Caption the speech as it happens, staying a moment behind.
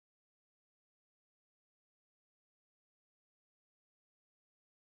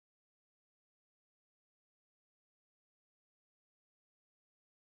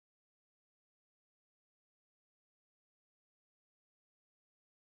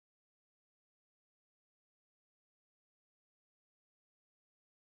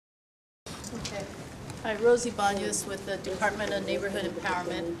Hi, Rosie Banyas with the Department of Neighborhood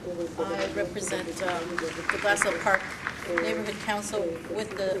Empowerment. I represent the Glassell Park Neighborhood Council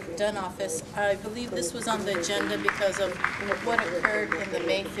with the Dunn office. I believe this was on the agenda because of what occurred in the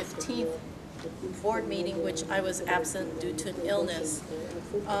May 15th board meeting, which I was absent due to an illness.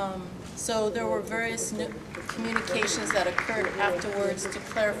 So there were various communications that occurred afterwards to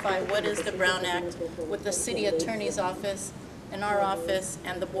clarify what is the Brown Act with the city attorney's office and our office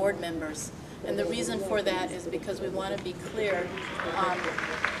and the board members. And the reason for that is because we want to be clear on,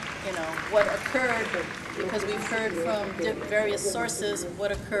 what occurred, because we've heard from various sources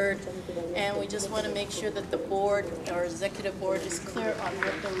what occurred, and we just want to make sure that the board, or executive board, is clear on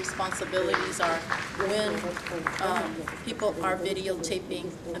what the responsibilities are when people are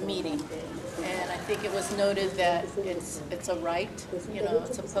videotaping a meeting. And I think it was noted that it's a right,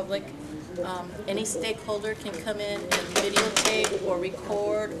 it's a public. Any stakeholder can come in and videotape or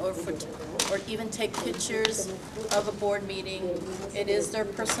record or even take pictures of a board meeting. It is their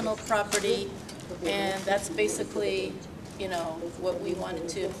personal property, and that's basically, what we wanted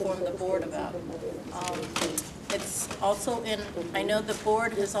to inform the board about. It's also I know the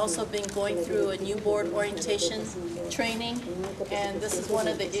board has also been going through a new board orientation training, and this is one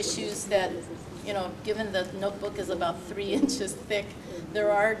of the issues that, given the notebook is about 3 inches thick,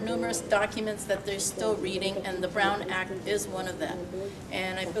 there are numerous documents that they're still reading, and the Brown Act is one of them.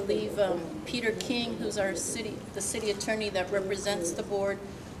 And I believe Peter King, who's the city attorney that represents the board,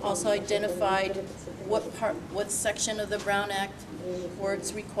 also identified what section of the Brown Act where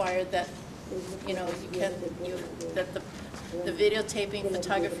it's required that that the videotaping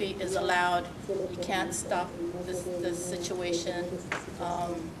photography is allowed. You can't stop this situation,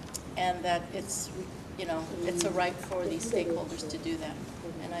 and that it's a right for these stakeholders to do that.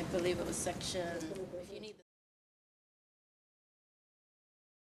 And I believe it was section. If you need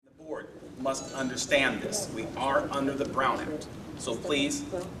the board must understand this. We are under the Brown Act, so please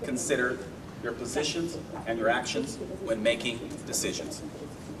consider your positions and your actions when making decisions.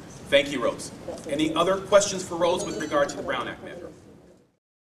 Thank you, Rose. Any other questions for Rose with regard to the Brown Act matter?